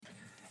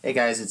Hey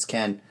guys, it's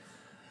Ken.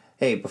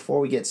 Hey, before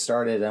we get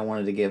started, I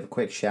wanted to give a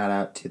quick shout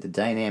out to the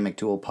Dynamic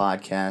Duel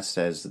podcast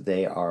as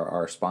they are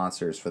our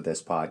sponsors for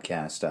this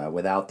podcast.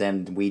 Without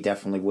them, we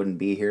definitely wouldn't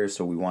be here,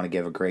 so we want to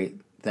give a great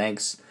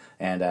thanks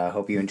and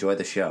hope you enjoy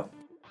the show.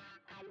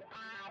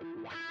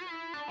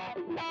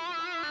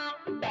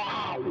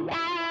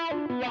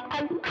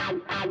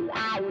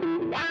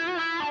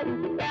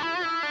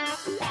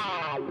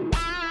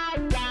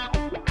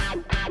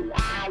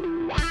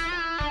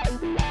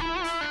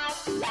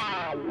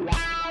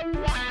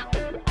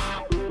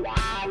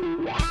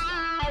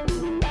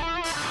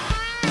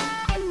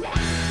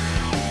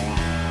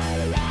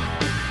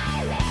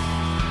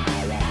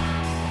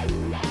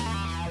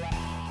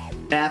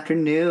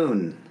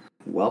 Afternoon.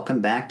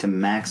 Welcome back to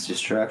Max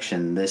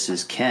Destruction. This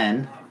is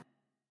Ken.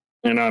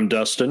 And I'm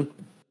Dustin.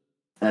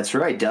 That's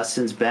right.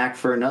 Dustin's back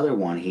for another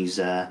one. He's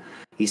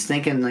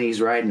thinking he's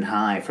riding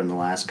high from the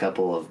last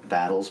couple of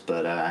battles,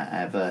 but I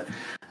have a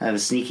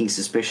sneaking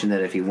suspicion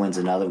that if he wins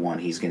another one,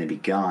 he's going to be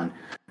gone.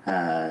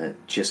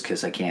 Just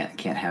because I can't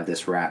have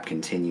this rap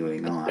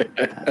continuing on.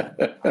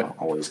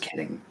 Always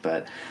kidding.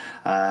 But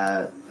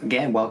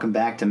again, welcome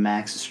back to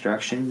Max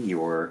Destruction,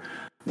 your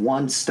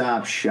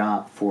one-stop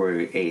shop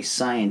for a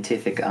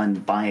scientific,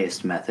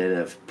 unbiased method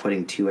of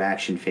putting two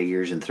action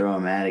figures and throw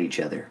them at each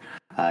other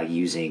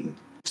using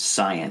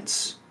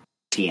science,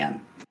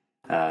 TM,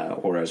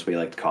 or as we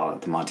like to call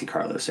it, the Monte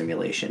Carlo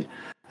simulation.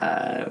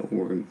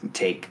 We're going to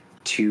take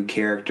two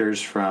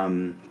characters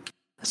from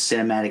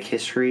cinematic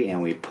history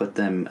and we put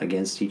them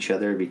against each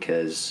other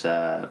because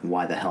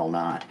why the hell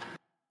not?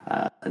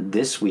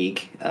 This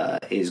week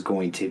is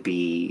going to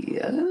be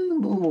a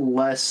little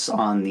less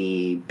on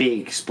the big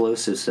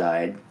explosive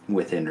side,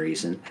 within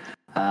reason,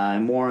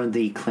 more on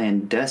the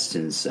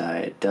clandestine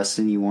side.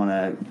 Dustin, you want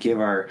to give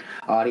our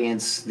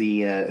audience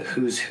the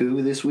who's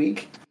who this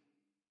week?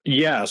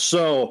 Yeah,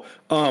 so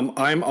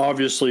I'm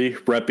obviously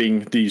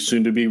repping the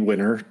soon-to-be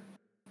winner,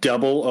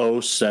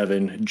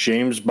 007,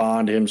 James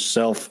Bond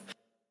himself,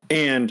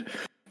 and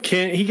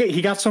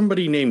he got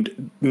somebody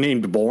named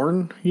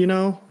Bourne, you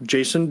know,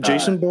 Jason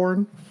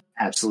Bourne?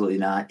 Absolutely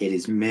not. It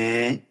is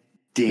Matt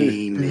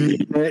Damon.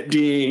 Matt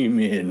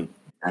Damon.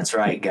 That's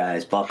right,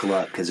 guys. Buckle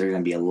up because there are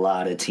going to be a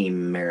lot of Team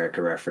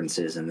America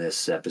references in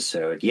this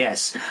episode.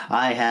 Yes,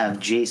 I have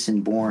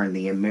Jason Bourne,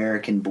 the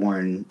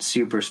American-born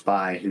super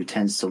spy who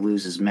tends to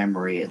lose his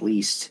memory at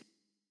least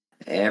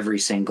every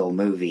single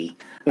movie.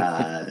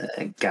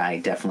 A guy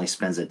definitely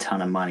spends a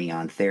ton of money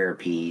on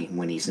therapy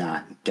when he's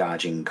not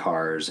dodging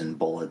cars and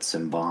bullets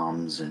and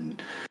bombs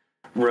and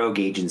rogue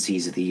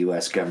agencies of the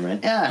U.S.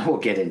 government. We'll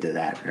get into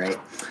that, right?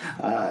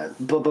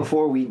 But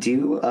before we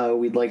do,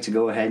 we'd like to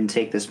go ahead and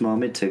take this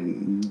moment to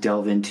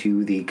delve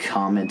into the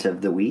comment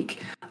of the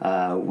week.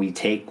 We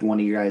take one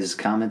of your guys'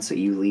 comments that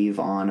you leave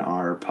on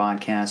our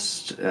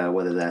podcast,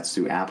 whether that's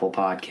through Apple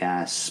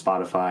Podcasts,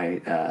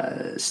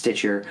 Spotify,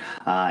 Stitcher,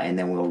 and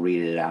then we'll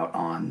read it out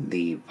on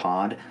the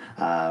pod.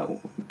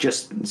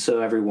 Just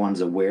so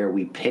everyone's aware,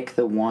 we pick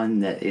the one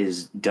that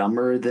is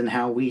dumber than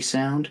how we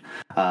sound,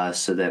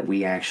 so that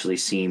we actually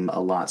seem a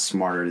lot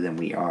smarter than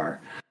we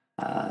are.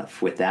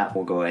 With that,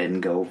 we'll go ahead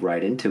and go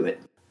right into it.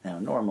 Now,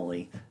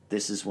 normally,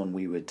 this is when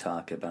we would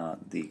talk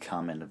about the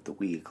comment of the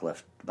week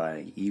left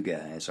by you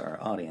guys, our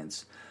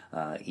audience,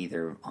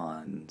 either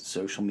on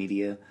social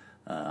media,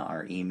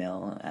 our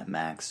email at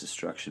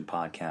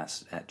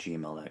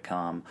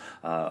maxdestructionpodcast@gmail.com,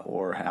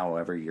 or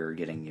however you're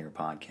getting your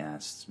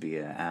podcasts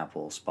via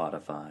Apple,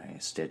 Spotify,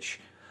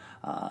 Stitch.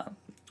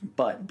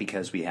 But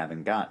because we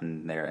haven't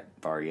gotten there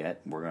far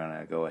yet, we're going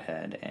to go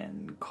ahead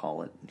and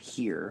call it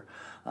here.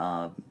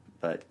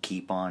 But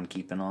keep on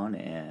keeping on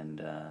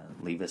and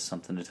leave us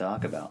something to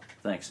talk about.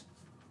 Thanks.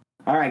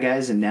 All right,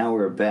 guys, and now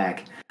we're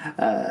back.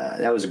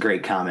 That was a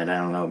great comment. I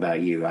don't know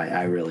about you.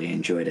 I really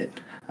enjoyed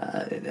it.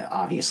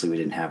 Obviously, we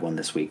didn't have one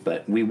this week,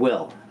 but we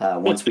will.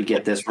 Once we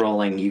get this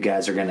rolling, you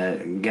guys are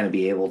gonna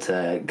be able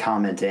to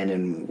comment in,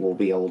 and we'll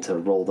be able to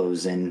roll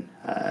those in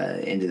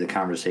into the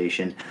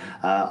conversation.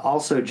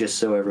 Also, just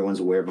so everyone's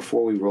aware,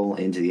 before we roll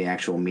into the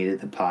actual meat of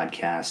the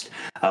podcast,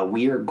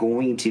 we are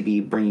going to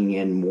be bringing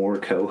in more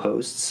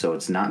co-hosts, so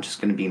it's not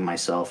just going to be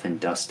myself and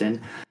Dustin.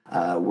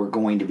 We're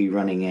going to be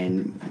running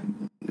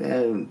in,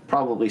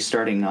 probably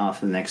starting off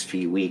the next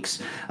few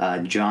weeks,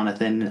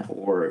 Jonathan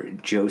or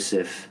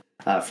Joseph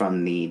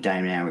from the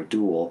Dynamic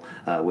Duel,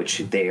 which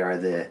they are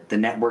the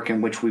network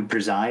in which we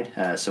preside,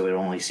 so it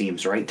only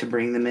seems right to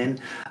bring them in.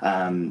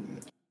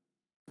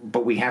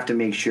 But we have to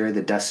make sure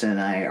that Dustin and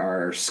I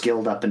are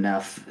skilled up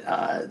enough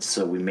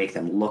so we make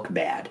them look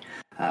bad.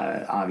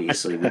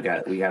 Obviously, we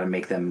got to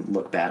make them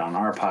look bad on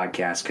our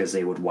podcast because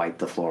they would wipe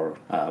the floor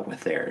with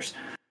theirs.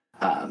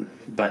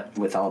 But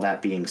with all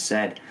that being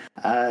said,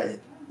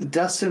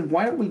 Dustin,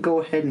 why don't we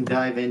go ahead and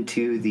dive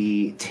into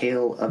the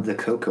tale of the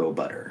cocoa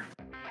butter?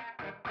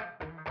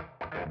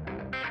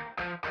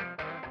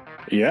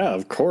 Yeah,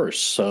 of course.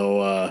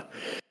 So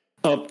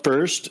up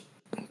first,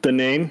 the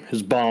name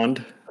is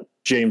Bond,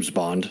 James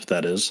Bond,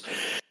 that is.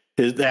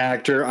 The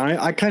actor,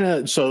 I kind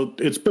of, so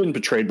it's been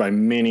portrayed by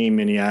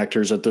many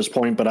actors at this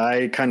point, but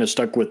I kind of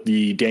stuck with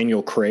the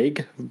Daniel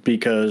Craig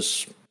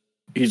because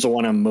he's the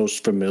one I'm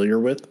most familiar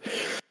with.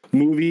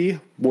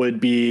 Movie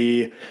would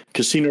be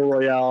Casino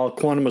Royale,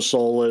 Quantum of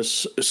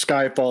Solace,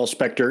 Skyfall,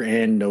 Spectre,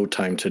 and No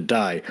Time to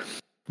Die.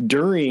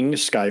 During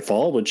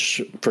Skyfall,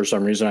 which for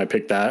some reason I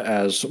picked that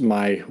as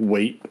my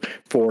weight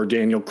for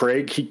Daniel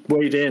Craig, he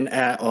weighed in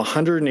at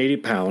 180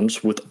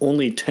 pounds with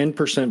only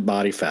 10%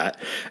 body fat,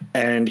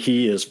 and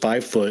he is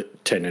 5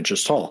 foot 10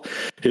 inches tall.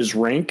 His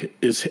rank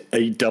is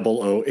a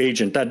 00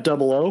 agent. That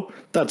 00,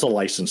 that's a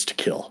license to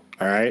kill.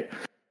 All right.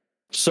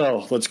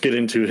 So let's get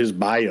into his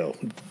bio.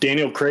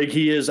 Daniel Craig,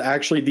 he is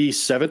actually the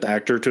 7th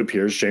actor to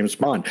appear as James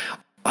Bond.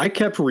 I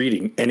kept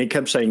reading and it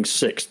kept saying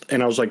 6th,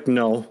 and I was like,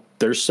 no,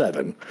 there's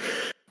 7.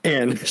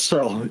 And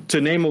so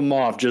to name them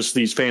off, just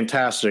these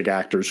fantastic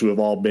actors who have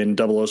all been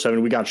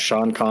 007, we got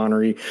Sean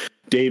Connery,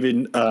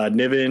 David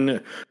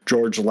Niven,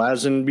 George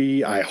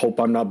Lazenby, I hope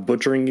I'm not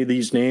butchering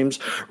these names,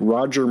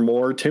 Roger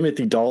Moore,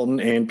 Timothy Dalton,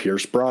 and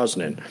Pierce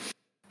Brosnan.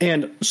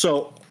 And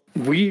so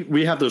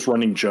we have this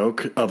running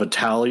joke of a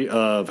tally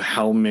of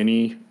how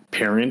many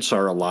parents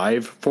are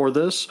alive for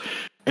this.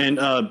 And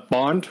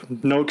Bond,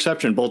 no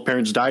exception. Both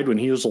parents died when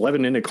he was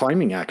 11 in a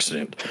climbing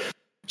accident.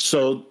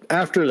 So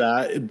after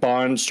that,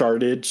 Bond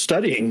started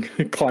studying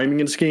climbing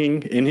and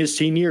skiing in his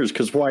teen years,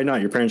 because why not?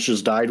 Your parents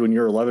just died when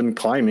you were 11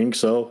 climbing,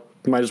 so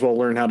you might as well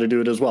learn how to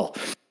do it as well.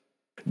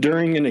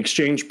 During an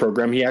exchange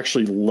program, he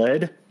actually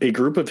led a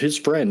group of his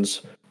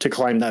friends to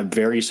climb that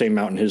very same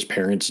mountain his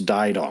parents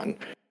died on,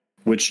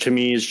 which to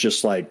me is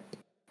just like,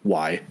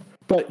 why?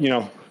 But, you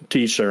know, to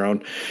each their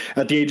own.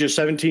 At the age of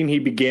 17, he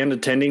began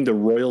attending the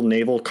Royal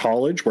Naval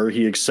College, where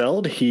he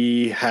excelled.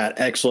 He had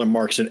excellent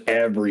marks in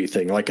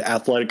everything, like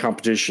athletic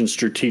competitions,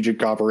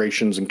 strategic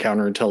operations, and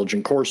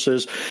counterintelligence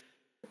courses.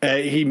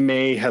 He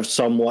may have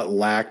somewhat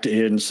lacked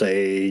in,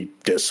 say,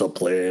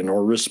 discipline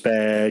or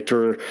respect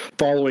or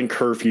following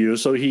curfew,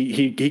 so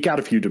he got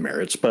a few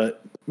demerits,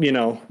 but, you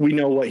know, we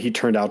know what he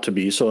turned out to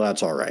be, so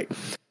that's all right.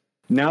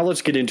 Now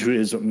let's get into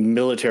his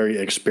military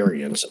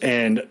experience.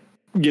 And,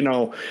 you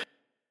know,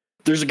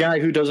 there's a guy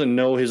who doesn't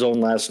know his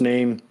own last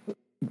name.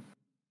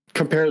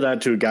 Compare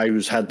that to a guy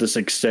who's had this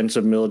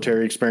extensive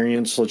military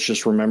experience. Let's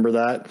just remember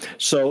that.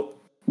 So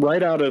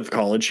right out of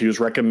college, he was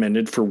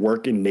recommended for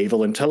work in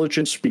naval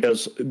intelligence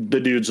because the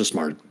dude's a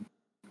smart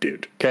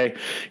dude. Okay.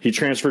 He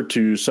transferred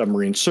to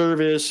submarine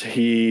service.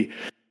 He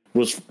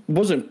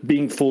wasn't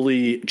being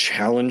fully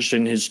challenged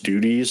in his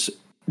duties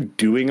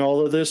doing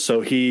all of this.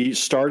 So he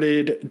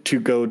started to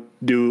go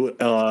do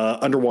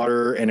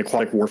underwater and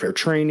aquatic warfare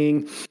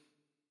training.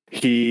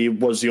 He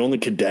was the only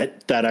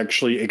cadet that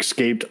actually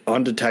escaped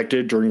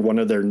undetected during one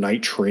of their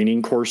night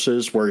training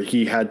courses, where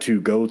he had to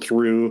go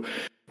through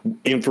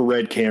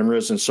infrared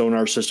cameras and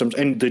sonar systems,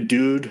 and the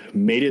dude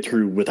made it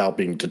through without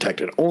being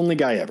detected. Only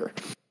guy ever.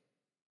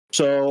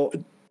 So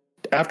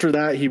after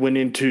that, he went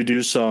in to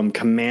do some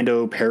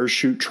commando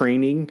parachute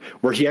training,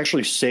 where he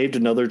actually saved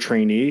another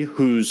trainee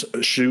whose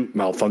chute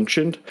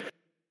malfunctioned.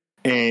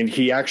 And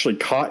he actually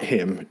caught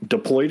him,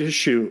 deployed his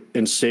chute,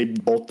 and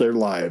saved both their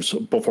lives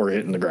before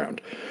hitting the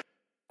ground.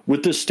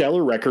 With this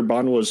stellar record,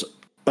 Bond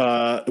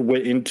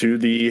went into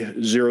the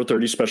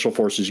 030 Special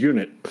Forces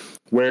unit,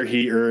 where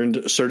he earned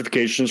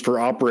certifications for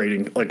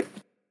operating. Like,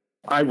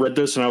 I read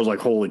this and I was like,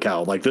 holy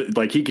cow,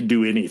 like he could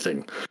do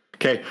anything.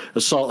 Okay,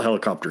 assault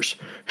helicopters,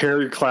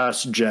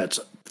 Harrier-class jets,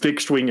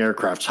 fixed-wing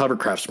aircrafts,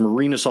 hovercrafts,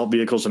 marine assault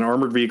vehicles, and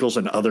armored vehicles,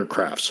 and other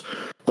crafts.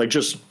 Like,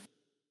 just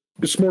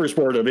a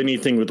smorgasbord of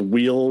anything with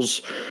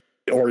wheels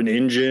or an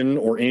engine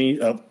or any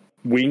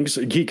wings.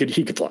 He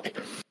could fly.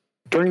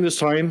 During this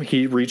time,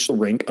 he reached the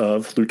rank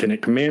of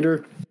lieutenant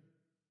commander.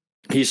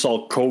 He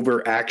saw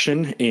covert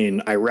action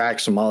in Iraq,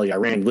 Somalia,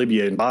 Iran,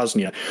 Libya, and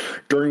Bosnia,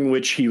 during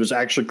which he was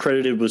actually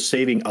credited with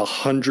saving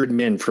 100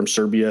 men from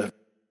Serbia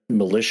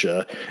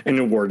militia and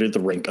awarded the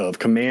rank of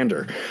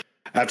commander.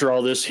 After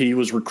all this, he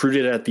was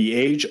recruited at the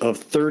age of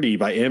 30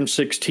 by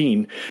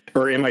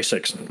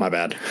MI6, my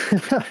bad.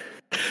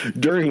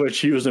 During which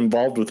he was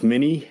involved with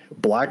many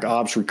Black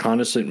Ops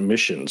reconnaissance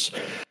missions.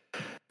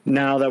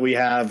 Now that we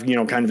have, you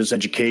know, kind of his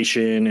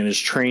education and his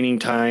training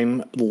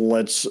time,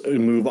 let's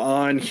move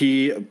on.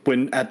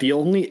 At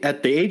the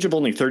age of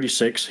only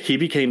 36, he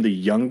became the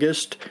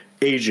youngest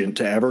agent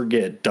to ever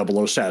get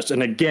 00 status.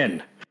 And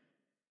again,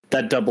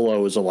 that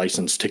 00 is a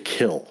license to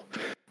kill.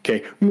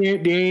 Okay,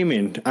 Matt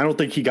Damon, I don't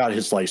think he got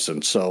his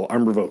license, so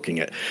I'm revoking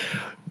it.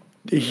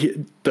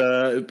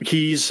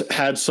 He's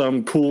had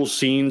some cool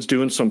scenes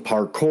doing some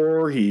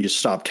parkour. He's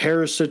stopped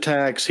terrorist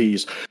attacks.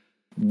 He's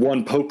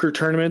won poker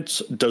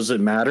tournaments. Does it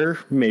matter?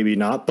 Maybe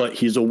not, but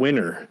he's a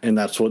winner, and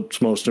that's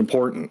what's most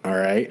important. All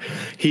right.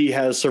 He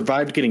has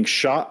survived getting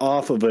shot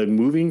off of a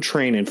moving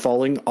train and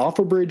falling off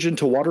a bridge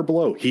into water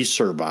below. He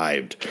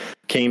survived.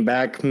 Came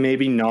back,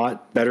 maybe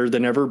not better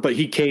than ever, but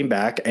he came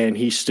back and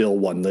he still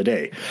won the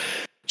day.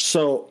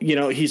 So, you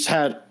know, he's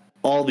had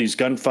all these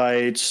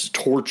gunfights,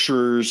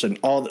 tortures, and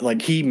all,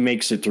 like, he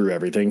makes it through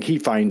everything. He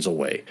finds a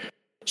way.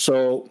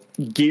 So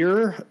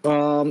Gear,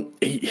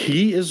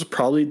 he is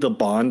probably the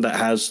Bond that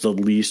has the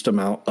least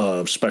amount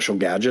of special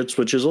gadgets,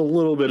 which is a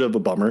little bit of a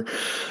bummer.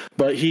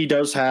 But he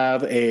does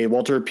have a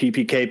Walter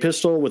PPK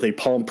pistol with a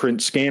palm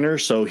print scanner,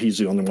 so he's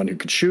the only one who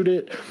could shoot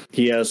it.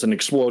 He has an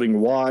exploding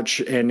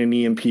watch and an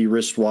EMP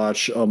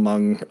wristwatch,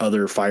 among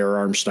other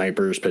firearm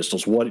snipers,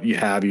 pistols, what you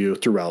have you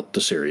throughout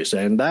the series.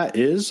 And that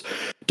is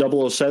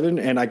 007,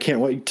 and I can't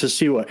wait to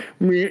see what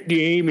Matt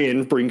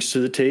Damon brings to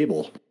the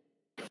table.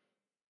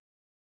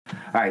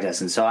 All right,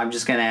 Dustin. So I'm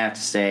just going to have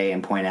to say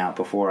and point out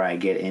before I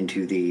get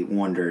into the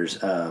wonders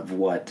of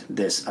what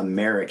this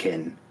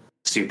American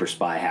super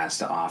spy has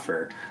to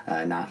offer,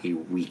 not you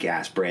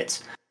weak-ass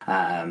Brits.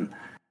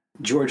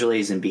 George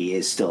Lazenby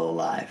is still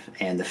alive.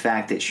 And the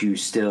fact that you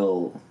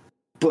still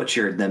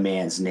butchered the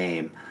man's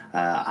name,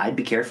 I'd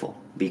be careful.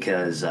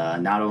 Because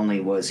not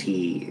only was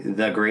he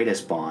the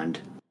greatest Bond,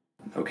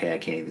 okay, I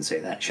can't even say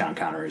that. Sean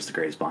Connery is the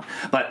greatest Bond.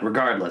 But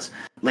regardless,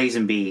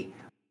 Lazenby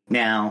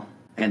now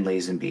and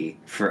Lazenby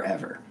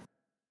forever.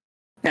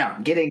 Now,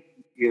 getting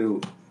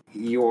to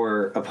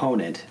your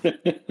opponent,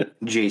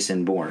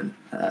 Jason Bourne.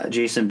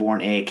 Jason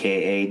Bourne,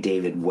 a.k.a.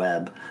 David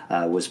Webb,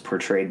 was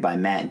portrayed by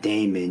Matt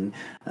Damon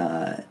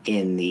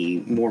in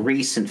the more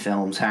recent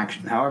films.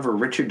 However,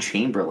 Richard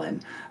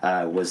Chamberlain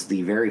was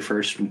the very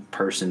first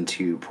person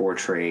to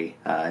portray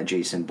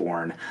Jason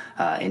Bourne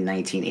in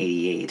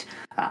 1988.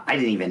 I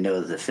didn't even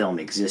know that the film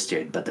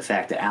existed, but the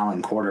fact that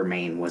Alan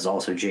Quartermain was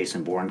also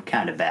Jason Bourne,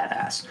 kind of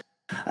badass.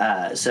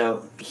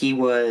 So he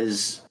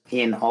was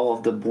in all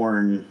of the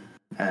Bourne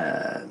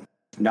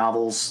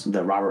novels,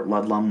 the Robert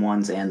Ludlum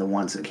ones and the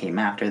ones that came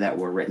after that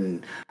were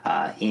written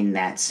in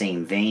that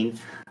same vein.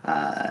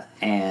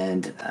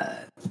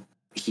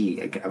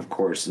 He, of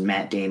course,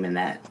 Matt Damon,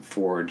 that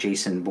for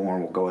Jason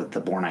Bourne, we'll go with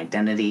the Bourne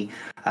Identity,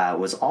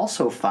 was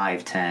also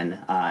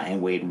 5'10"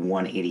 and weighed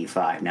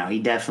 185. Now, he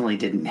definitely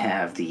didn't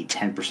have the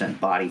 10%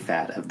 body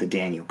fat of the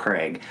Daniel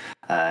Craig.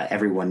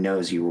 Everyone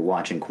knows you were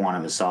watching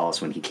Quantum of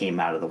Solace when he came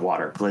out of the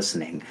water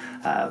glistening,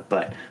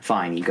 but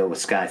fine, you go with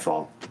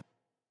Skyfall.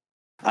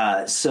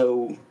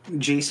 So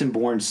Jason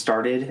Bourne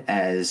started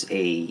as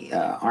a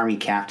Army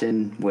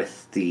captain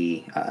with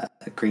the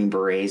Green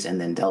Berets and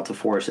then Delta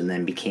Force, and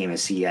then became a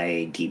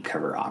CIA deep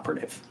cover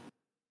operative.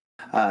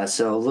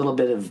 So a little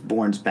bit of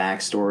Bourne's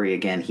backstory.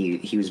 Again,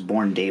 he was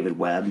born David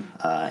Webb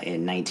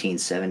in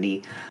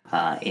 1970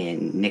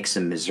 in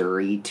Nixon,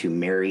 Missouri, to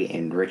Mary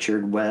and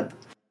Richard Webb.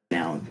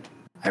 Now,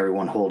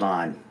 everyone hold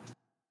on.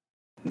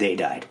 They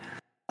died.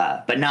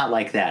 But not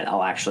like that.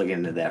 I'll actually get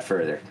into that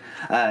further.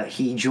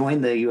 He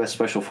joined the U.S.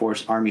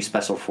 Army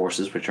Special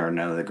Forces, which are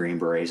known as the Green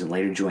Berets, and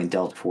later joined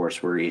Delta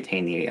Force, where he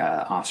attained the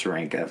officer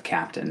rank of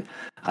captain.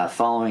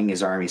 Following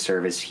his Army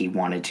service, he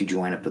wanted to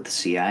join up with the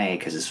CIA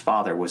because his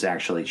father was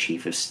actually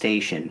chief of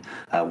station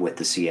with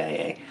the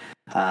CIA.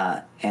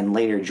 And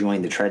later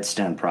joined the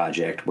Treadstone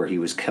Project, where he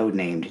was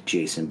codenamed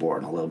Jason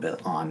Bourne. A little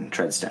bit on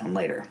Treadstone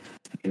later.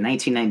 In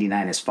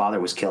 1999, his father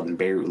was killed in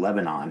Beirut,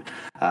 Lebanon,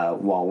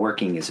 while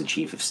working as a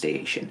chief of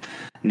station.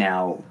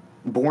 Now,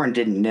 Bourne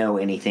didn't know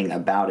anything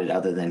about it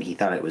other than he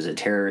thought it was a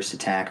terrorist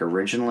attack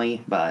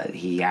originally, but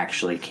he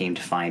actually came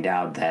to find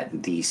out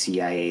that the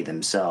CIA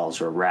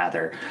themselves, or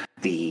rather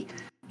the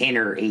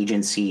inner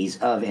agencies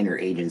of inner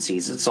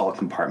agencies, it's all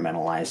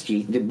compartmentalized.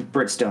 The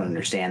Brits don't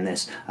understand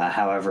this.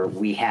 However,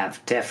 we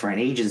have different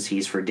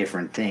agencies for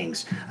different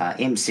things.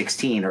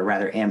 M16, or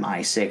rather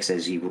MI6,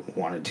 as you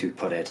wanted to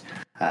put it,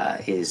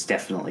 is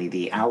definitely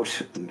the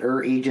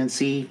outer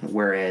agency,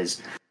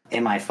 whereas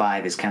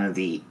MI5 is kind of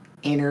the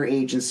inner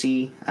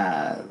agency.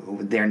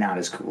 They're not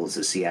as cool as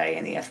the CIA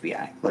and the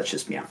FBI. Let's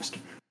just be honest.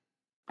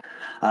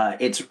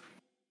 It's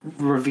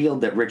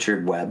revealed that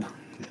Richard Webb,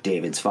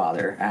 David's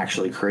father,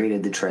 actually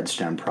created the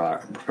Treadstone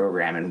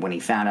program, and when he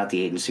found out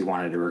the agency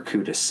wanted to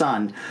recruit his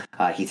son,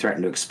 he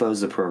threatened to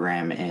expose the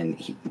program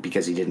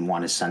because he didn't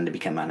want his son to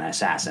become an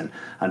assassin.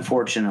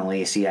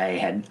 Unfortunately, CIA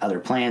had other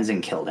plans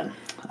and killed him.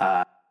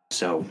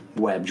 So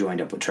Webb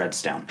joined up with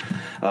Treadstone,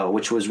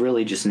 which was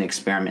really just an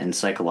experiment in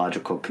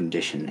psychological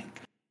conditioning.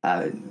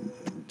 It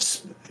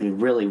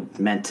really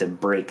meant to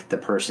break the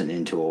person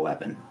into a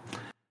weapon.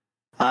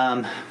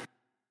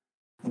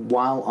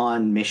 While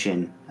on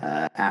mission,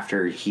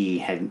 after he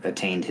had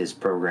attained his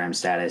program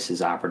status,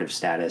 his operative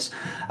status,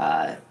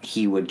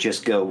 he would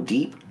just go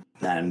deep.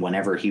 And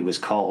whenever he was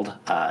called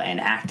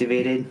and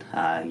activated,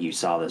 you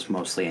saw this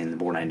mostly in the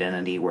Bourne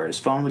Identity, where his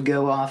phone would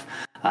go off,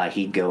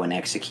 he'd go and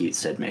execute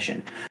said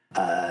mission.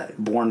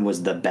 Bourne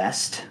was the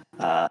best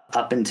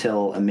up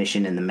until a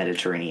mission in the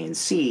Mediterranean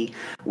Sea,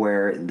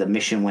 where the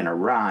mission went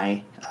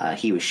awry.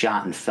 He was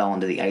shot and fell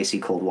into the icy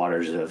cold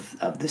waters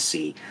of the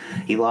sea.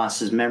 He lost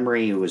his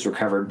memory. He was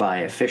recovered by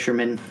a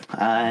fisherman.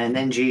 And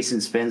then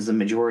Jason spends the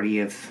majority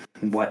of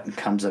what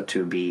comes up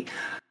to be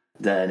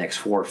the next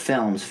 4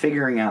 films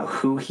figuring out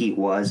who he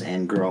was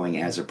and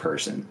growing as a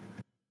person.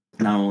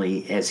 Not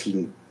only as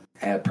he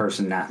a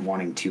person not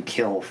wanting to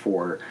kill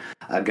for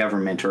a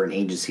government or an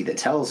agency that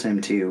tells him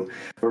to,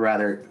 but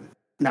rather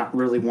not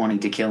really wanting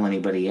to kill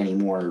anybody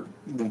anymore,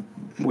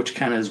 which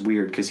kind of is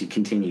weird because he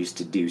continues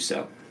to do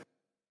so.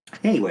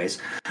 Anyways,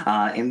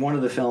 in one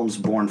of the films,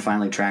 Bourne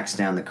finally tracks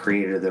down the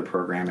creator of the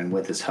program, and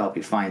with his help,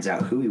 he finds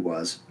out who he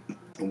was,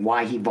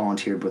 why he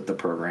volunteered with the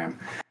program,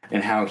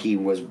 and how he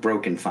was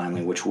broken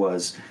finally, which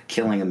was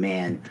killing a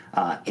man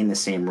in the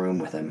same room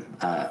with him,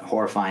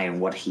 horrifying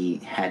what he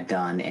had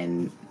done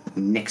and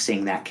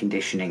nixing that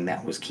conditioning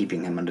that was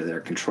keeping him under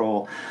their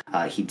control.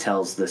 He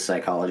tells the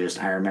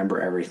psychologist, "I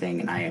remember everything,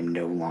 and I am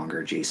no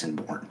longer Jason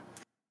Bourne."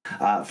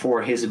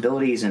 For his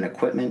abilities and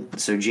equipment,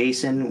 so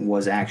Jason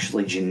was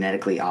actually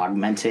genetically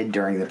augmented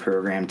during the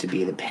program to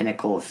be the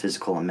pinnacle of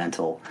physical and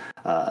mental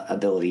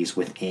abilities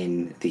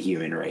within the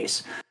human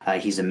race.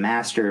 He's a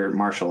master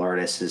martial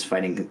artist. His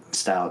fighting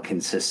style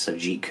consists of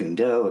Jeet Kune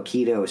Do,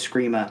 Aikido,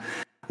 Eskrima,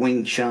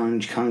 Wing Chun,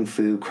 Kung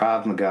Fu,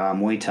 Krav Maga,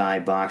 Muay Thai,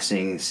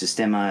 boxing,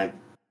 Sistema,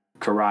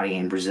 karate,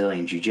 and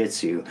Brazilian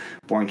jiu-jitsu.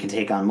 Bourne can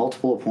take on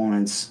multiple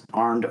opponents,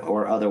 armed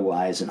or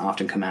otherwise, and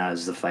often come out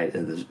as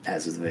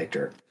the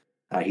victor.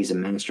 He's a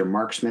master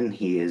marksman.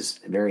 He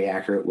is very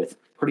accurate with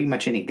pretty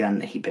much any gun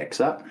that he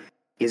picks up.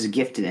 He has a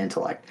gifted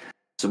intellect.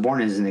 So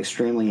Bourne is an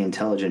extremely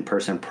intelligent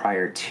person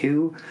prior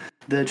to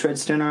the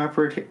Treadstone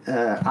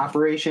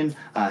operation,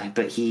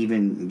 but he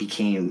even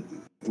became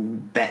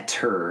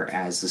better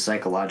as the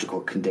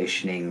psychological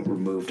conditioning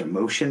removed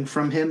emotion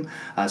from him.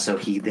 So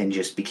he then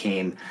just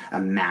became a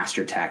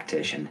master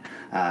tactician.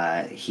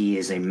 He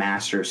is a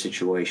master of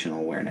situational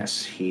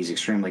awareness. He's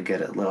extremely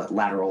good at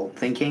lateral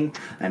thinking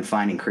and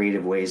finding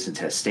creative ways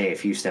to stay a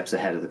few steps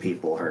ahead of the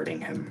people hurting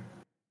him.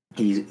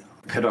 He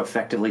could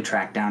effectively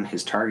track down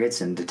his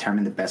targets and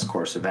determine the best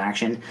course of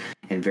action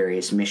in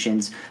various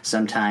missions,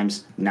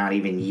 sometimes not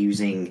even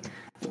using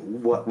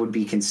what would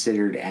be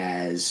considered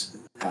as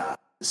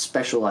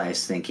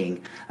specialized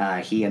thinking.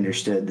 He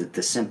understood that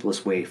the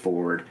simplest way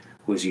forward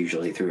was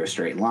usually through a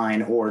straight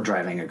line or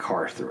driving a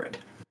car through it.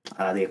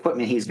 The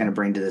equipment he's going to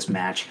bring to this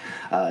match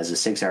is a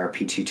 6-hour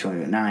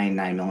P229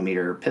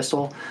 9mm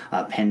pistol,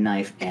 a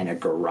penknife, and a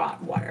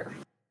garrote wire.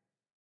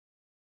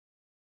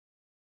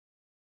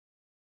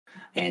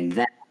 And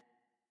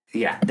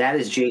that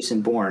is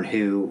Jason Bourne,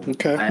 who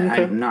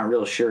I'm not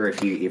real sure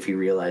if you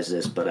realize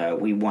this,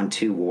 but we won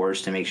 2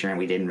 wars to make sure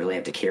we didn't really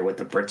have to care what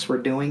the Brits were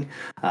doing.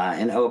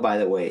 And oh, by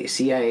the way,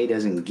 CIA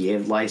doesn't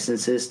give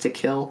licenses to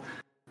kill.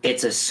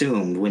 It's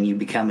assumed when you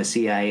become a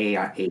CIA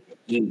agent,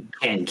 you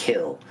can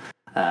kill.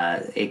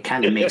 It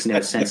kind of makes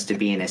no sense to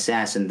be an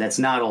assassin that's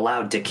not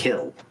allowed to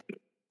kill.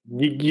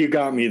 You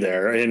got me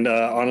there. And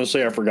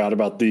honestly, I forgot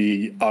about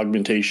the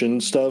augmentation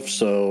stuff.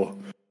 So,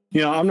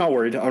 I'm not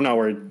worried.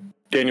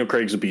 Daniel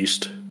Craig's a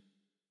beast.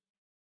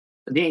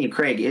 Daniel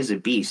Craig is a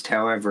beast.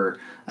 However,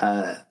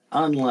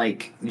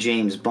 unlike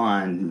James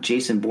Bond,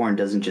 Jason Bourne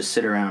doesn't just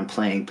sit around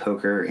playing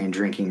poker and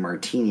drinking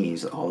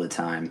martinis all the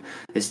time.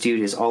 This dude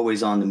is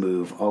always on the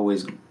move,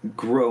 always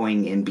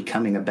growing and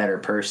becoming a better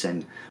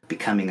person,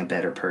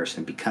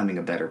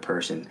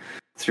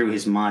 through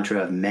his mantra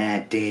of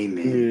Matt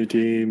Damon.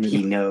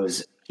 He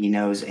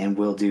knows and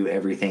will do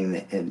everything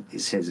that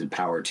is his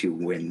power to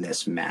win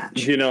this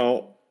match. You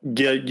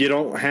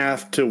don't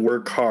have to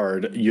work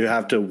hard. You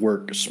have to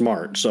work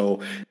smart. So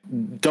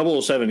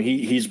 007,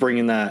 he's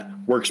bringing that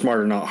work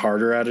smarter, not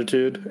harder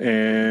attitude.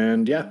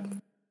 And yeah.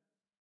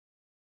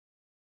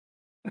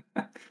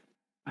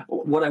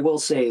 What I will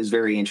say is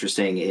very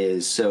interesting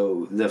is,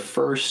 so the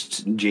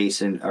first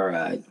James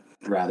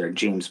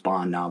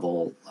Bond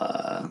novel,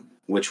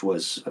 which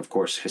was, of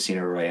course,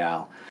 Casino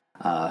Royale,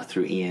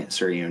 through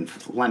Sir Ian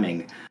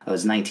Fleming,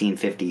 was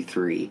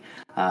 1953.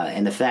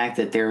 And the fact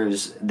that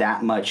there's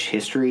that much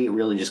history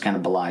really just kind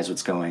of belies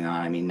what's going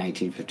on. I mean,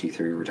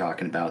 1953, we're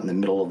talking about in the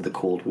middle of the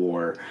Cold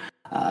War.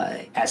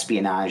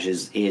 Espionage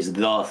is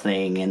the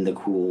thing and the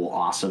cool,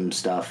 awesome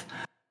stuff.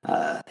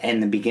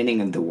 And the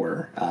beginning of the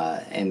war,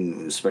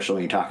 and especially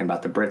when you're talking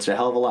about the Brits, are a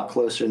hell of a lot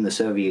closer than the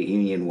Soviet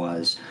Union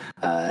was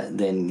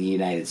than the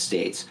United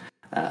States.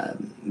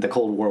 The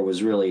Cold War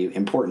was really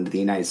important to the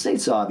United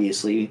States,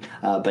 obviously,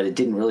 but it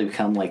didn't really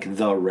become like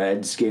the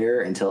Red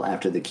Scare until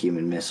after the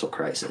Cuban Missile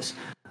Crisis,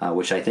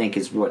 which I think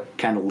is what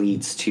kind of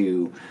leads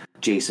to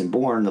Jason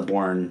Bourne. The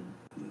Bourne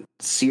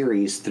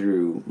series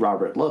through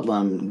Robert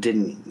Ludlum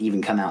didn't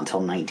even come out until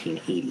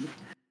 1980,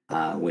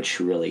 which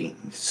really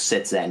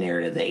sets that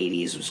narrative. The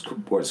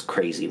 80s was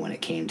crazy when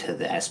it came to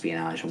the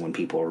espionage and when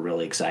people were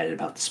really excited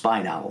about the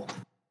spy novel.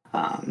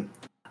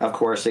 Of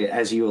course,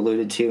 as you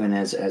alluded to, and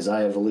as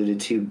I have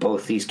alluded to,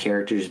 both these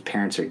characters'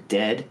 parents are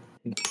dead,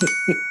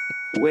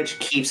 which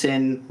keeps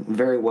in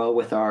very well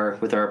with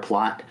our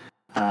plot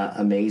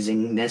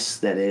amazingness.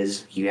 That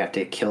is, you have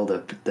to kill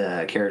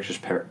the characters'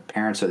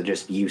 parents, or they're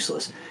just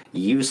useless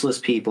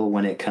people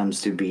when it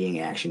comes to being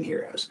action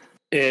heroes.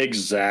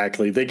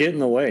 Exactly, they get in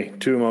the way.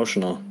 Too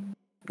emotional.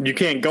 You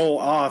can't go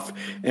off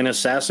and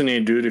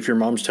assassinate a dude if your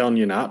mom's telling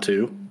you not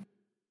to.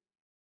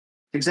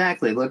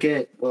 Exactly. Look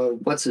at,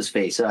 what's his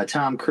face?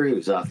 Tom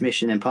Cruise off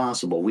Mission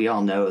Impossible. We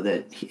all know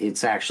that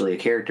it's actually a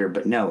character,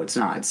 but no, it's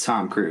not. It's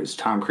Tom Cruise.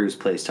 Tom Cruise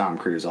plays Tom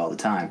Cruise all the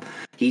time.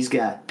 He's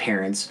got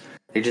parents.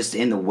 They're just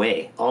in the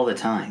way all the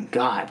time.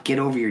 God, get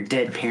over your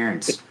dead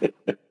parents.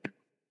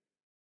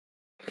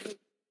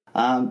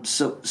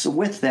 So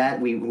with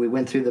that, we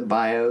went through the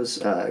bios,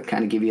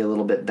 kind of give you a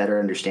little bit better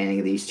understanding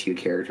of these two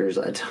characters.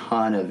 A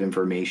ton of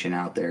information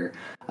out there.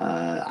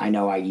 I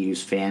know I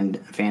use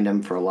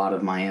fandom for a lot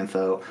of my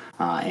info,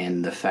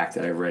 and the fact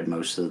that I've read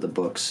most of the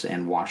books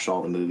and watched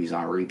all the movies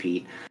on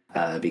repeat.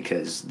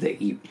 Because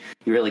you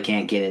really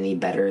can't get any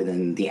better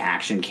than the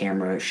action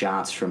camera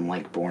shots from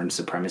like Bourne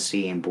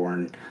Supremacy and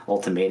Bourne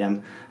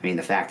Ultimatum. I mean,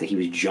 the fact that he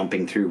was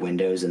jumping through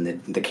windows and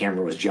the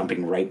camera was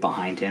jumping right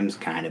behind him is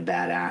kind of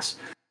badass.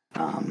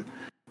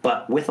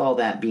 But with all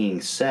that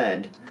being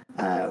said,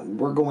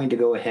 we're going to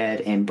go ahead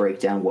and break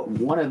down what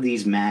one of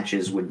these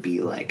matches would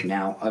be like.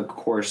 Now, of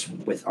course,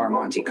 with our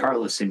Monte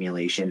Carlo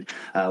simulation,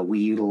 we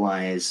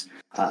utilize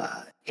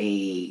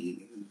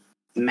a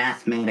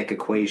mathematic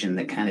equation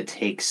that kind of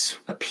takes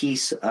a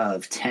piece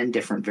of 10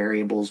 different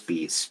variables,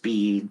 be it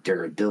speed,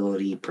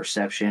 durability,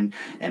 perception,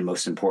 and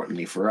most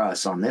importantly for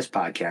us on this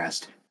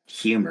podcast,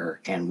 humor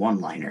and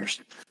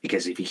one-liners.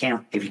 Because if you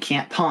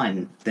can't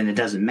pun, then it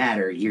doesn't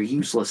matter. You're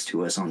useless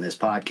to us on this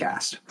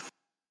podcast.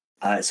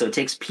 So it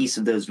takes a piece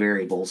of those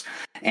variables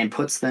and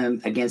puts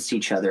them against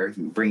each other,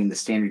 bringing the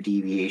standard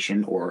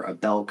deviation or a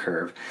bell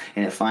curve,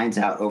 and it finds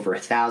out over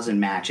 1,000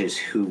 matches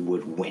who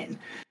would win.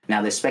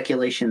 Now, the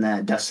speculation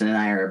that Dustin and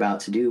I are about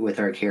to do with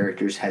our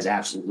characters has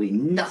absolutely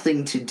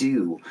nothing to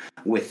do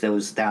with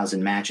those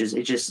 1,000 matches.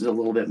 It's just a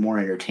little bit more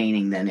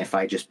entertaining than if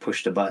I just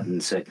pushed a button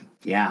and said,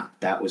 "Yeah,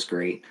 that was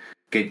great.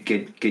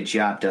 Good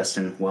job,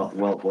 Dustin.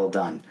 Well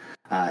done."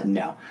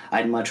 No,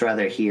 I'd much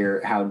rather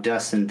hear how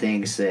Dustin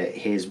thinks that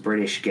his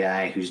British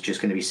guy, who's just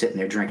going to be sitting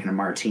there drinking a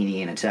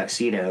martini in a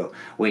tuxedo,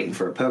 waiting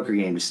for a poker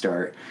game to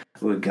start,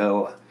 would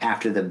go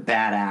after the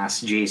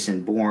badass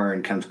Jason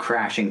Bourne comes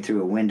crashing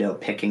through a window,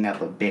 picking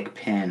up a big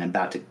pin,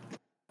 about to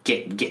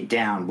get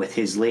down with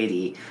his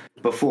lady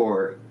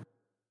before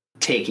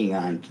taking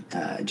on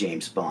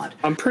James Bond.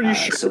 I'm pretty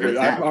sure. So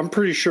I'm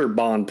pretty sure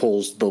Bond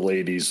pulls the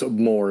ladies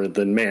more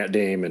than Matt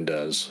Damon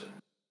does.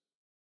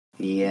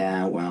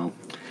 Yeah, well,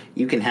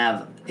 you can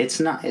have a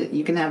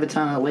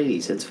ton of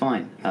ladies. It's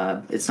fine.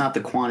 It's not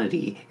the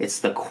quantity, it's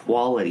the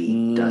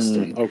quality,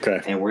 Dustin. Okay.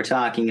 And we're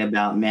talking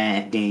about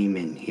Matt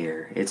Damon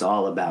here. It's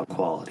all about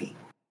quality.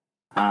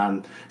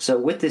 So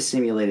with this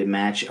simulated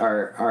match,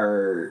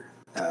 our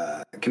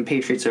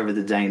compatriots over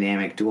the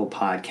Dynamic Duel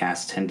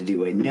podcast tend to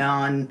do a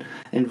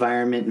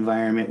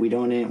non-environment. We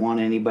don't want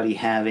anybody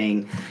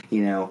having,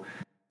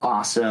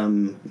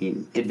 awesome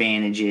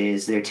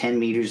advantages. They're 10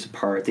 meters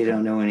apart. They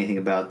don't know anything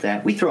about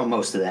that. We throw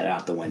most of that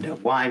out the window.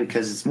 Why?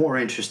 Because it's more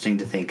interesting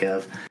to think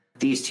of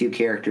these two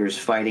characters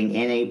fighting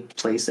in a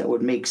place that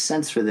would make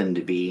sense for them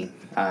to be.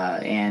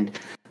 And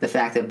the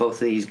fact that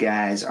both of these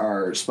guys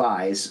are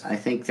spies, I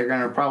think they're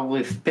going to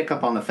probably pick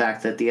up on the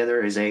fact that the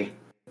other is a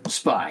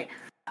spy.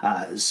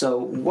 So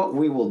what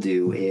we will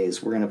do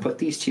is we're going to put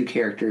these two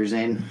characters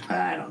in,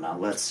 I don't know,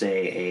 let's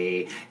say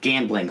a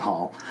gambling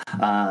hall,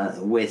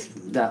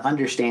 with the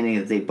understanding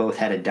that they both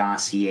had a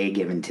dossier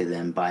given to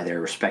them by their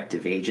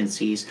respective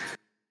agencies,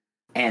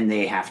 and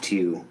they have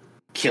to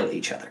kill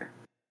each other.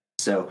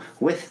 So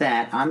with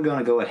that, I'm going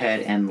to go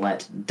ahead and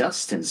let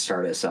Dustin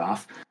start us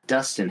off.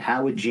 Dustin,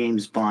 how would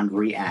James Bond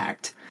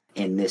react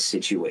in this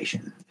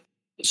situation?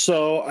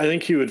 So I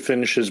think he would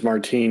finish his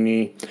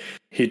martini.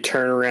 He'd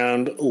turn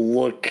around,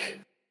 look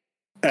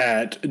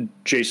at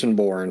Jason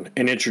Bourne,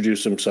 and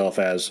introduce himself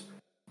as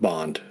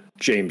Bond,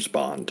 James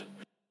Bond.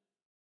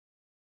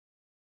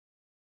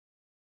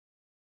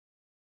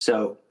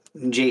 So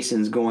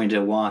Jason's going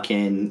to walk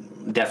in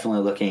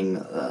definitely looking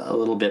a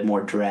little bit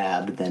more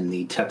drab than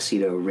the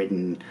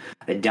tuxedo-ridden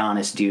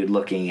Adonis dude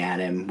looking at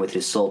him with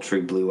his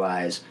sultry blue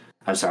eyes.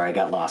 I'm sorry, I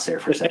got lost there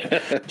for a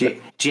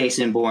second.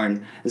 Jason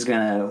Bourne is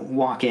going to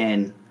walk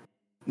in,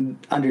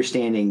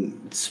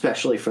 understanding,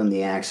 especially from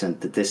the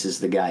accent, that this is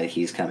the guy that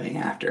he's coming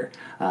after.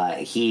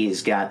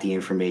 He's got the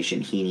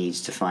information he needs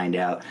to find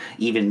out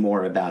even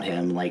more about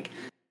him, like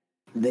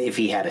if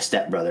he had a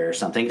stepbrother or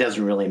something. It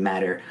doesn't really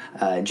matter.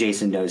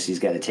 Jason knows he's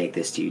got to take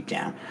this dude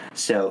down.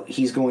 So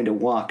he's going to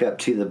walk up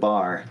to the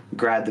bar,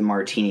 grab the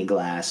martini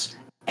glass,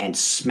 and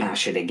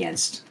smash it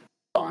against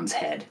Bond's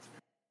head.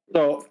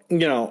 So,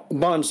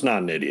 Bond's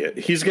not an idiot.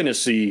 He's going to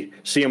see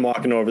him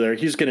walking over there.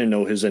 He's going to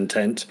know his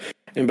intent.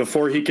 And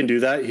before he can do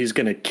that, he's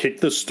going to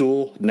kick the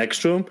stool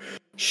next to him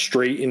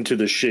straight into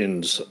the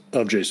shins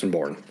of Jason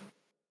Bourne.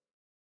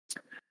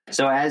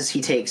 So as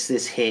he takes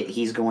this hit,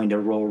 he's going to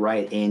roll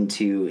right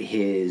into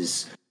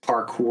his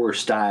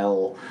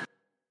parkour-style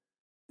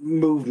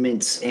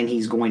movements, and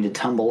he's going to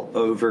tumble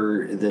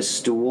over the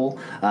stool.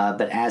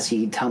 But as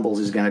he tumbles,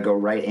 he's going to go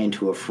right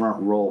into a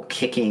front roll,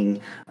 kicking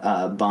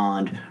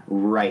Bond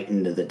right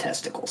into the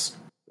testicles.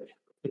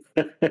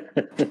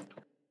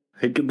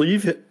 He could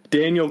leave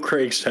Daniel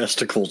Craig's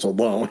testicles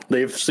alone.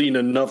 They've seen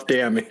enough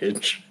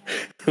damage.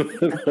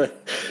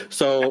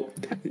 So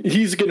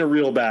he's going to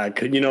reel back,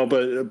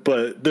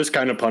 but this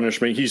kind of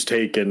punishment he's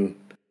taken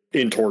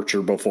in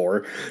torture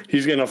before.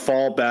 He's going to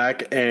fall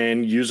back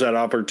and use that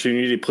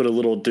opportunity to put a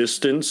little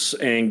distance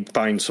and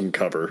find some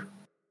cover.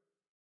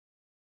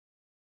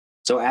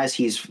 So as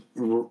he's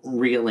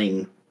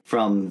reeling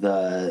from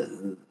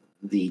the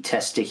the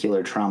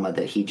testicular trauma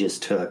that he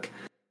just took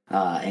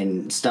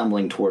and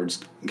stumbling towards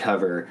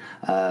cover,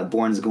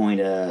 Bourne's going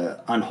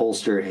to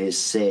unholster his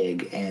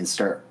SIG and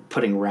start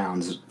putting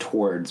rounds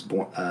towards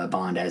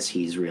Bond as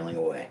he's reeling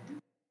away.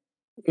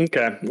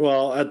 Okay,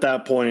 well, at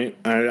that point,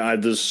 I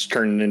this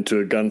turned into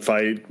a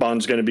gunfight.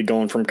 Bond's going to be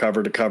going from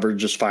cover to cover,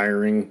 just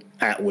firing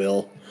at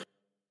will,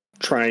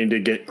 trying to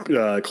get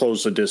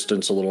close the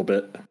distance a little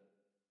bit.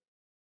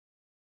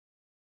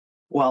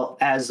 Well,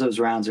 as those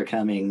rounds are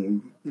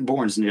coming,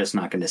 Bourne's just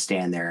not going to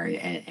stand there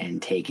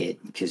and take it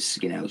because,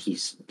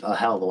 he's a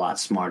hell of a lot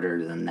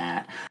smarter than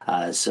that.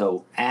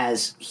 So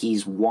as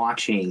he's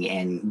watching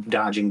and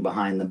dodging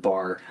behind the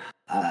bar,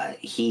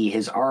 he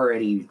has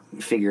already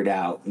figured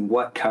out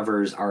what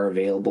covers are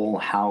available,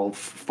 how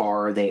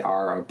far they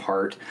are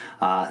apart.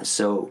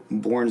 So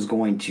Bourne's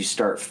going to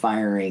start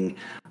firing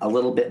a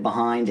little bit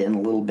behind and a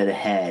little bit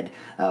ahead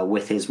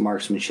with his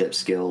marksmanship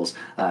skills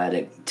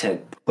to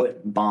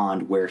put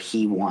Bond where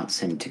he wants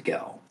him to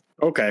go.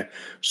 Okay,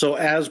 so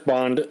as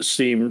Bond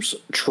seems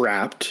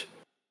trapped,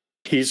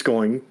 he's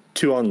going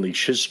to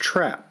unleash his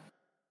trap.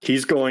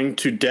 He's going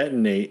to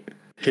detonate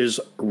his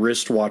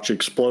wristwatch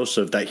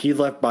explosive that he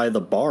left by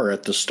the bar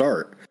at the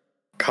start,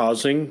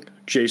 causing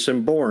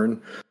Jason Bourne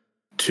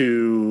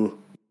to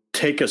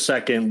take a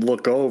second,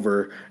 look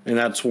over, and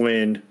that's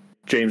when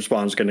James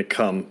Bond's going to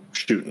come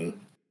shooting.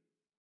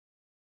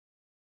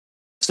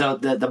 So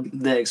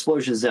the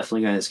explosion is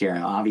definitely going to scare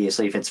him.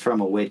 Obviously, if it's from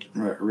a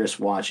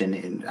wristwatch,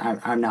 and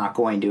I'm not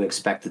going to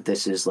expect that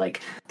this is like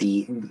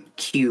the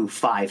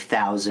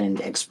Q5000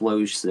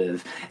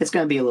 explosive. It's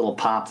going to be a little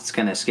pop that's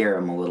going to scare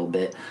him a little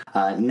bit.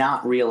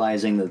 Not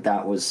realizing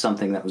that was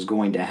something that was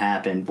going to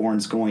happen,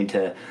 Bourne's going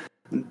to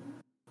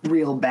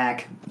reel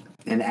back,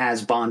 and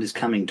as Bond is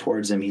coming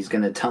towards him, he's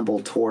going to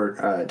tumble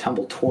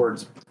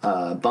towards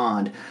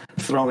Bond,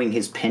 throwing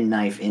his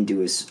penknife into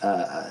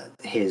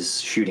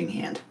his shooting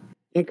hand.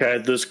 Okay,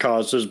 this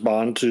causes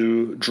Bond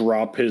to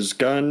drop his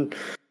gun,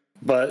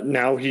 but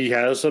now he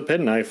has a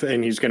penknife,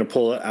 and he's going to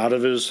pull it out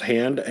of his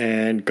hand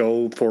and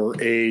go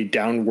for a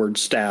downward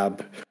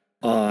stab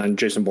on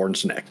Jason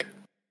Bourne's neck.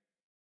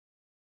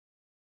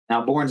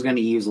 Now, Bourne's going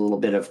to use a little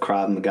bit of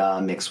Krav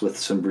Maga mixed with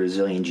some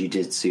Brazilian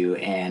Jiu-Jitsu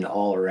and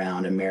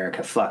all-around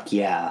America fuck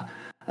yeah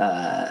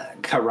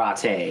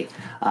karate,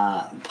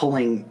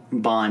 pulling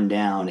Bond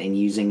down and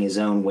using his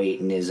own weight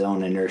and his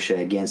own inertia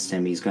against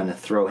him. He's going to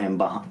throw him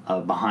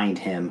behind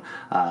him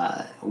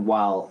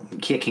while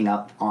kicking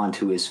up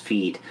onto his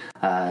feet,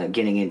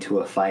 getting into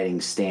a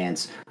fighting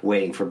stance,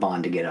 waiting for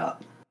Bond to get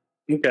up.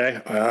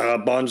 Okay,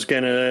 Bond's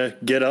going to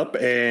get up,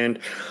 and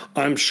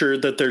I'm sure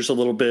that there's a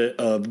little bit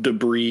of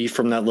debris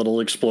from that little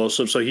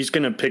explosive, so he's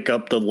going to pick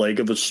up the leg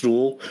of a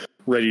stool,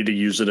 ready to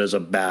use it as a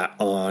bat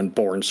on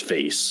Bourne's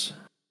face.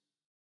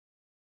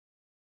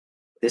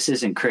 This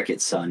isn't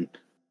cricket, son.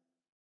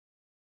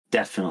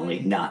 Definitely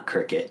not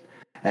cricket.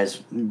 As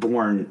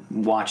Bourne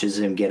watches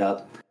him get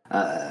up,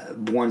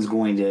 Bourne's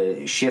going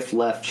to shift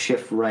left,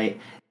 shift right,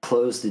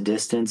 close the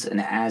distance,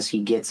 and as he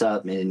gets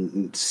up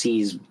and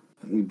sees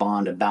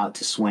Bond about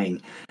to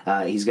swing,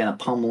 he's going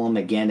to pummel him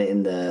again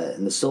in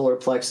the solar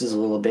plexus, a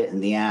little bit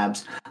in the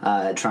abs,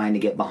 trying to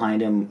get behind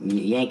him,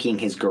 yanking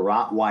his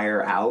garrote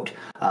wire out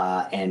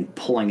and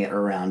pulling it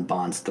around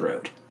Bond's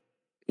throat.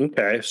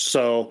 Okay,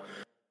 so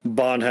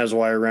Bond has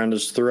wire around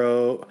his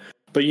throat,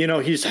 but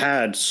he's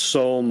had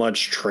so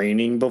much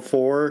training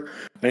before.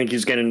 I think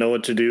he's going to know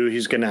what to do.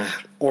 He's going to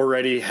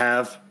already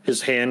have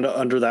his hand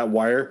under that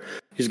wire.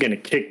 He's going to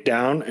kick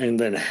down and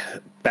then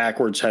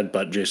backwards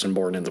headbutt Jason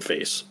Bourne in the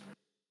face.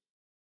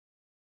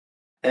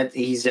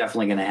 He's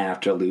definitely going to have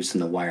to loosen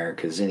the wire,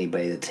 because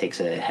anybody that takes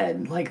a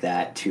head like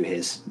that to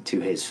his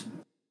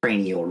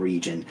cranial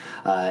region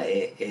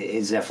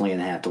is definitely going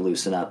to have to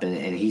loosen up,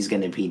 and he's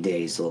going to be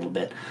dazed a little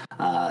bit.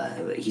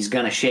 He's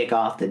going to shake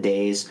off the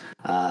daze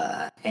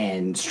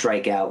and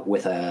strike out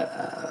with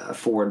a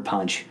forward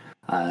punch,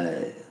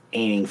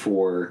 aiming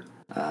for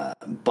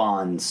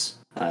Bond's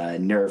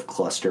nerve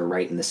cluster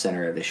right in the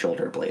center of his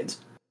shoulder blades.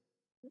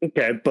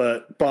 Okay,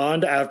 but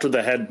Bond, after the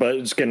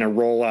headbutt, is going to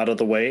roll out of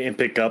the way and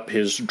pick up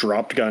his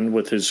dropped gun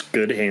with his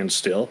good hand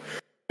still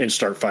and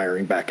start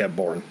firing back at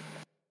Bourne.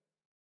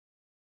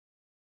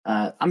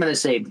 I'm going to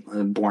say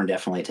Bourne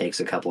definitely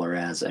takes a couple of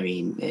rounds. I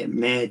mean,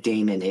 Matt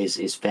Damon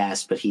is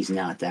fast, but he's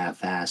not that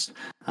fast.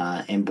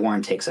 And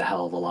Bourne takes a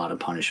hell of a lot of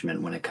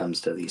punishment when it comes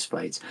to these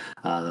fights.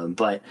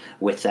 But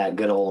with that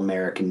good old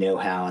American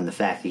know-how and the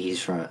fact that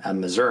he's from a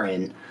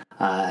Missourian,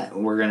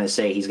 we're going to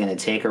say he's going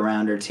to take a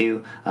round or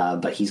two,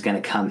 but he's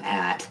going to come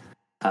at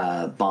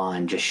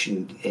Bond.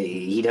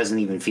 He doesn't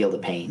even feel the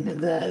pain.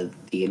 The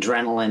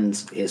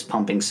adrenaline is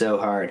pumping so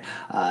hard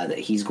that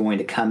he's going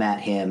to come at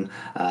him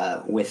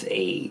with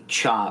a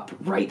chop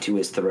right to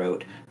his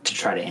throat to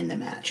try to end the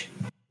match.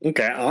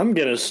 Okay, I'm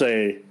gonna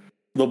say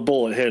the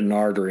bullet hit an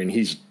artery, and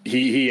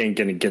he ain't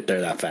gonna get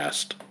there that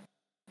fast.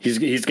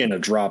 He's gonna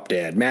drop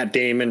dead. Matt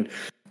Damon,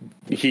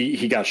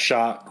 he got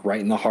shot right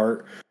in the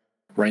heart,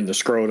 right in the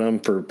scrotum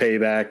for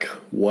payback,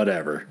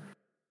 whatever.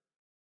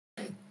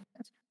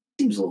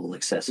 seems a little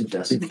excessive,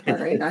 Dustin. All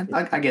right,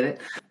 I get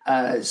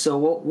it. So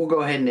we'll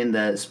go ahead and end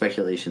the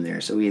speculation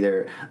there. So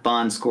either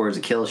Bond scores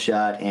a kill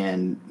shot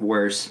and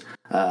worse,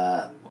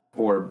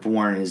 or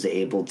Bourne is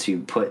able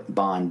to put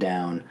Bond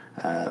down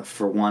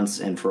for once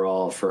and for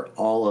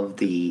all of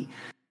the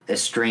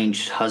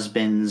estranged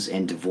husbands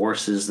and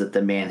divorces that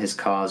the man has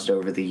caused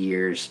over the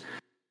years.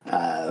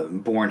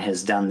 Bourne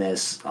has done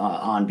this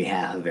on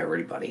behalf of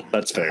everybody.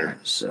 That's fair.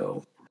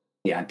 So,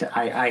 yeah,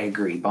 I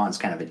agree. Bond's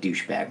kind of a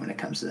douchebag when it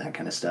comes to that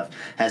kind of stuff.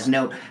 Has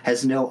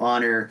no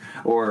honor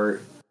or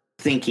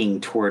thinking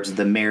towards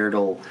the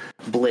marital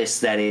bliss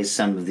that is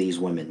some of these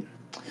women.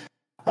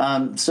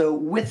 So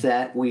with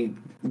that, we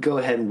go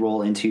ahead and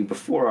roll into,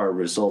 before our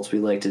results, we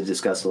like to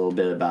discuss a little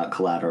bit about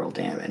collateral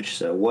damage.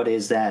 So what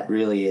is that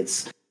really?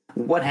 It's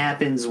what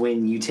happens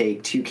when you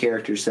take two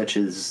characters such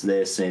as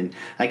this, and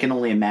I can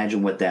only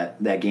imagine what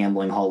that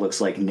gambling hall looks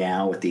like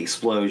now with the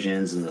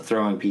explosions and the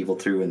throwing people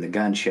through and the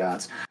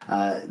gunshots.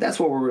 That's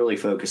what we're really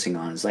focusing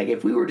on. Is like,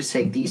 if we were to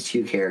take these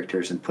two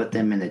characters and put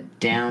them in a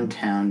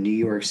downtown New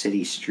York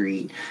City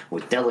street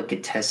with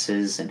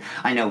delicatesses, and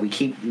I know we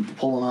keep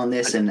pulling on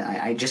this, and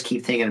I just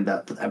keep thinking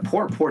about a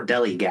poor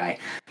deli guy.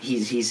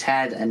 He's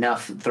had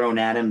enough thrown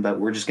at him, but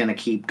we're just going to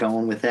keep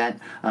going with that.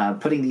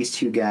 Putting these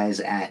two guys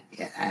at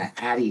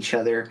each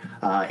other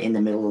in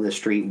the middle of the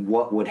street,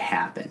 what would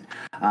happen?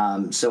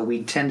 So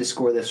we tend to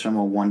score this from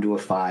a 1 to a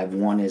 5.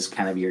 1 is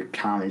kind of your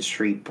common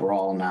street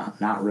brawl,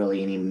 not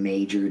really any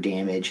major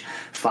damage.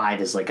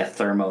 5 is like a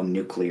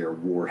thermonuclear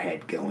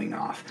warhead going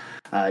off.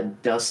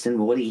 Dustin,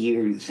 what are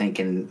you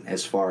thinking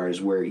as far as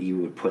where you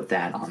would put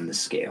that on the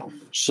scale?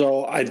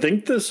 So I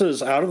think this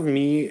is, out of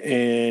me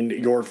and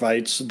your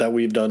fights that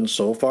we've done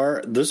so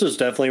far, this is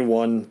definitely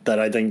one that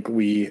I think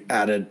we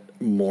added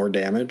more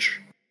damage.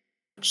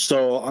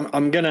 So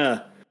I'm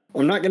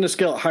not gonna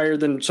scale it higher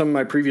than some of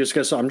my previous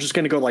guesses. I'm just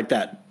gonna go like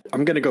that.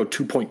 I'm gonna go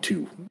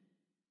 2.2,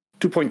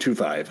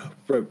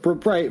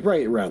 2.25,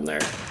 right around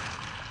there.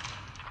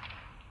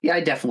 Yeah,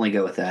 I definitely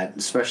go with that,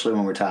 especially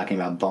when we're talking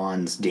about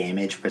Bond's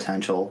damage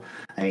potential.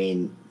 I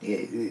mean,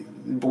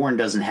 Bourne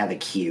doesn't have a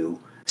Q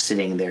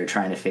sitting there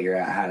trying to figure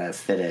out how to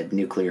fit a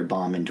nuclear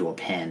bomb into a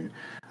pen.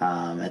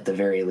 At the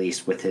very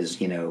least, with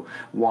his,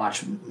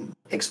 watch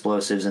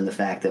explosives and the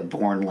fact that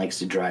Bourne likes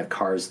to drive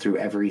cars through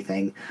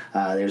everything,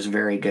 there's a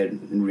very good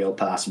real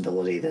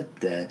possibility that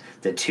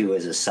the 2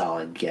 is a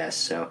solid guess.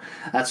 So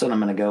that's what I'm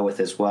going to go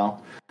with as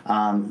well.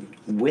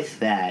 With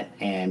that,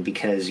 and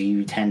because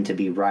you tend to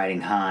be riding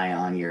high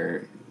on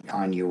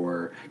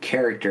your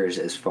characters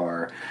as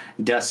far,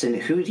 Dustin,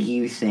 who do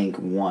you think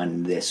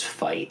won this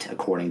fight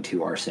according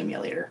to our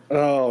simulator?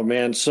 Oh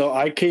man, so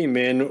I came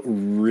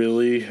in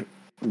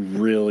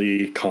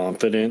really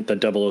confident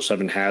that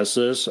 007 has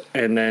this,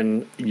 and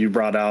then you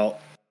brought out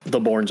the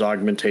Bourne's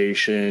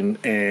augmentation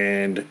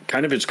and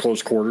kind of its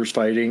close quarters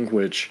fighting,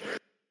 which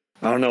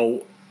I don't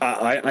know,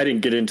 I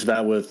didn't get into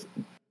that with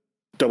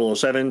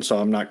 007, so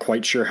I'm not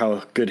quite sure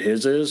how good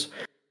his is.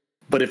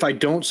 But if I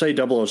don't say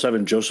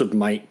 007, Joseph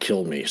might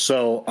kill me.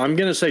 So I'm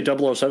going to say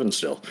 007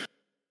 still.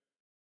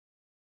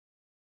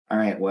 All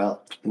right,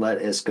 well, let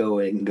us go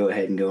ahead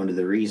and go into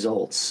the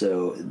results.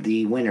 So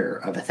the winner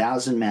of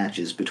 1,000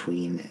 matches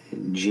between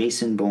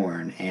Jason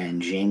Bourne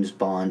and James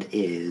Bond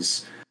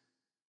is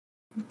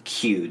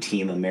Q,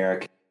 Team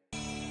America.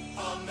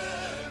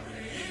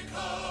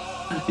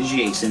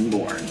 Jason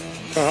Bourne.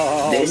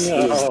 This is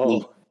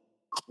the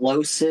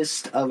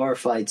closest of our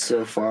fights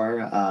so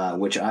far,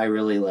 which I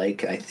really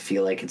like. I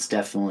feel like it's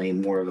definitely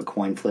more of a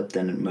coin flip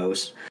than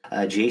most.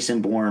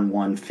 Jason Bourne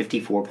won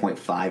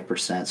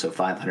 54.5%, so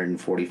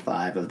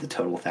 545 of the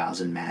total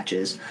 1,000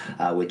 matches,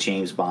 with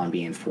James Bond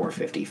being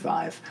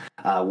 455.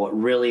 What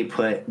really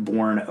put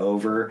Bourne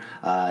over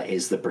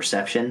is the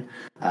perception,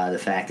 the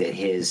fact that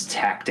his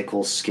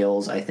tactical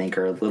skills, I think,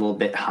 are a little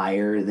bit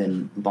higher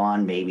than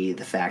Bond. Maybe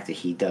the fact that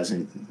he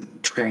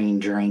doesn't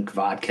drink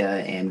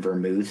vodka and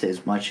vermouth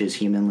as much as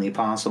humanly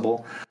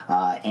possible,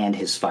 and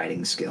his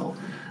fighting skill.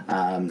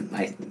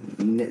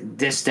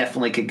 This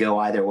definitely could go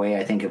either way.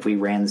 I think if we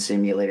ran the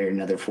simulator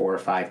another 4 or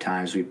 5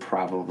 times, we'd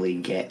probably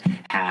get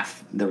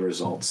half the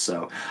results.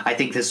 So I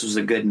think this was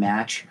a good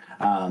match.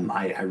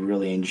 I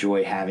really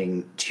enjoy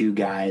having two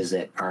guys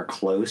that are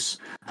close,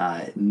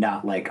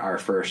 not like our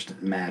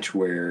first match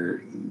where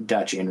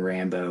Dutch and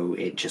Rambo,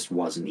 it just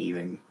wasn't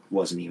even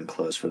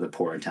close for the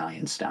poor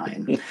Italian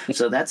stallion.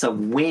 So that's a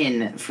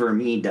win for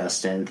me,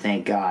 Dustin.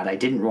 Thank God. I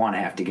didn't want to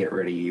have to get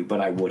rid of you, but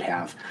I would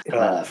have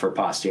for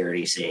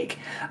posterity's sake.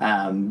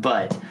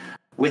 But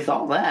with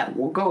all that,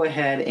 we'll go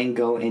ahead and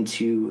go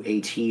into a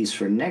tease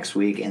for next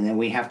week, and then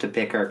we have to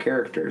pick our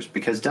characters.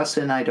 Because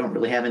Dustin and I don't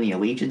really have any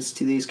allegiance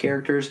to these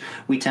characters,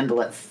 we tend to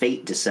let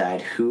fate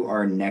decide who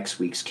our next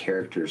week's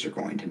characters are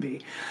going to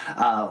be.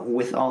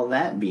 With all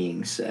that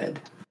being said,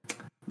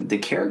 the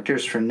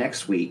characters for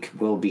next week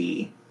will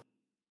be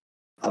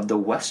of the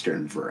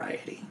Western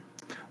variety.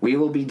 We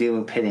will be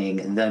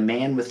pitting the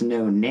man with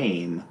no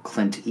name,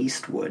 Clint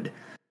Eastwood,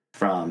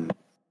 from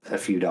A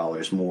Few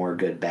Dollars More,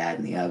 Good, Bad,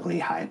 and the Ugly,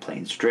 High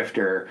Plains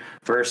Drifter,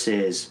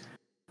 versus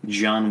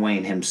John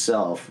Wayne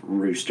himself,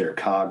 Rooster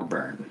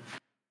Cogburn.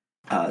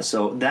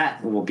 So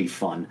that will be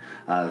fun.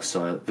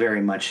 So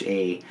very much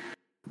a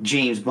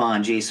James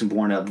Bond, Jason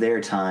Bourne of their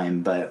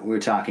time, but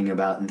we're talking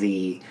about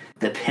the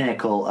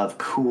pinnacle of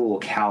cool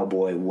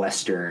cowboy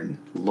western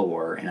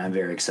lore, and I'm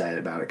very excited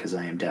about it because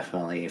I am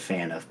definitely a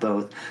fan of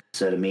both.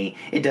 So to me,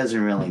 it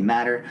doesn't really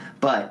matter,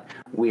 but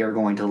we are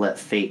going to let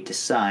fate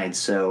decide.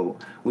 So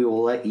we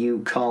will let you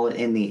call it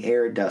in the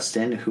air,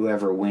 Dustin.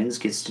 Whoever wins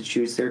gets to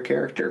choose their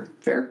character.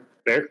 Fair?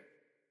 Fair.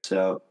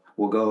 So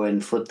we'll go ahead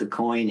and flip the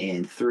coin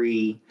in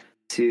 3,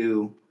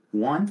 2,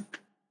 1.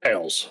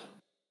 Tails.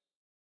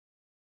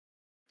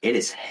 It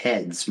is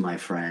heads, my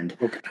friend.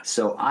 Okay.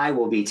 So I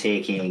will be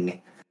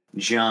taking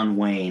John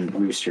Wayne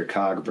Rooster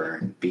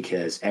Cogburn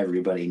because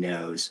everybody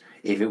knows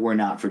if it were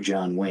not for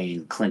John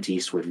Wayne, Clint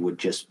Eastwood would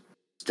just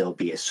still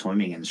be a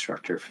swimming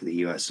instructor for the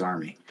U.S.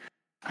 Army.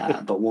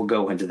 But we'll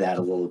go into that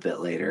a little bit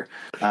later.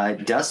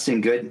 Dustin,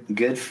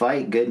 good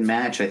fight, good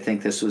match. I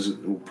think this was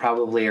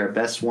probably our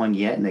best one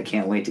yet, and I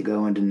can't wait to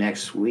go into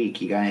next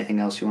week. You got anything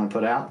else you want to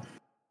put out?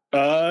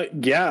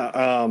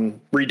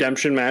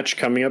 Redemption match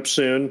coming up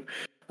soon.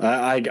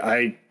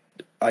 I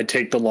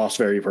take the loss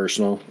very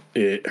personal.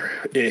 It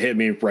hit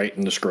me right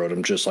in the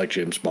scrotum, just like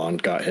James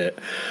Bond got hit.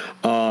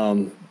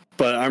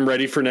 But I'm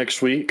ready for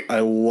next week. I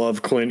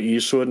love Clint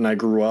Eastwood, and I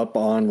grew up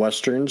on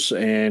westerns,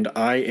 and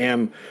I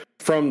am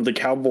from the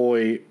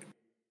cowboy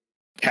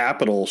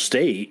capital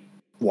state,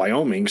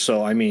 Wyoming.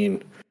 So I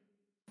mean,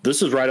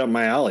 this is right up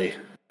my alley.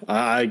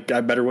 I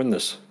better win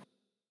this.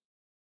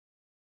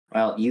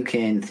 Well, you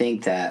can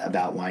think that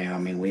about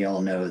Wyoming. We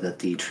all know that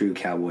the true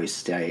cowboy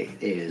state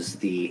is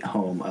the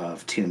home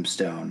of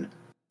Tombstone,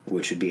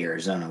 which would be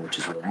Arizona, which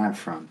is where I'm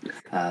from.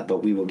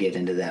 But we will get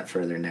into that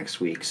further next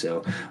week.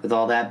 So with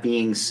all that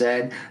being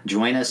said,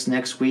 join us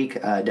next week.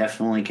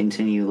 Definitely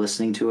continue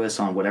listening to us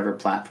on whatever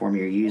platform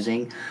you're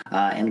using.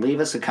 And leave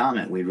us a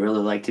comment. We'd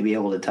really like to be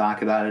able to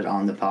talk about it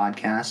on the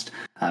podcast,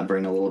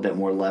 bring a little bit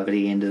more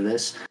levity into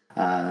this.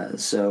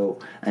 So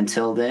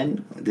until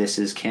then, this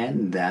is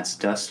Ken. That's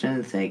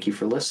Dustin. Thank you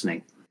for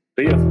listening.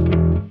 See ya.